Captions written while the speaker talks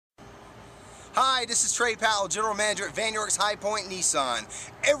Hi, this is Trey Powell, General Manager at Vann High Point Nissan.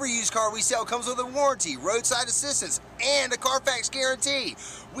 Every used car we sell comes with a warranty, roadside assistance, and a Carfax guarantee.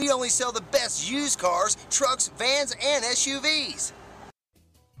 We only sell the best used cars, trucks, vans, and SUVs.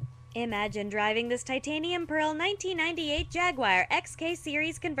 Imagine driving this titanium pearl 1998 Jaguar XK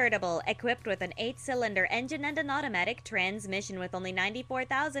Series convertible, equipped with an 8-cylinder engine and an automatic transmission with only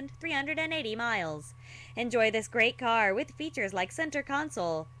 94,380 miles. Enjoy this great car with features like center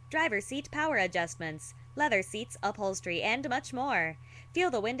console, driver's seat power adjustments, leather seats, upholstery, and much more. Feel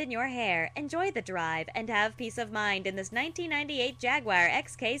the wind in your hair, enjoy the drive, and have peace of mind in this 1998 Jaguar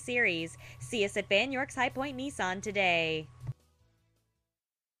XK Series. See us at Vann High Point Nissan today.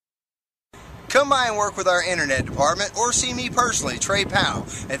 Come by and work with our internet department or see me personally, Trey Powell.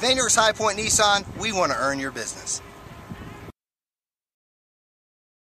 At Vann High Point Nissan, we want to earn your business.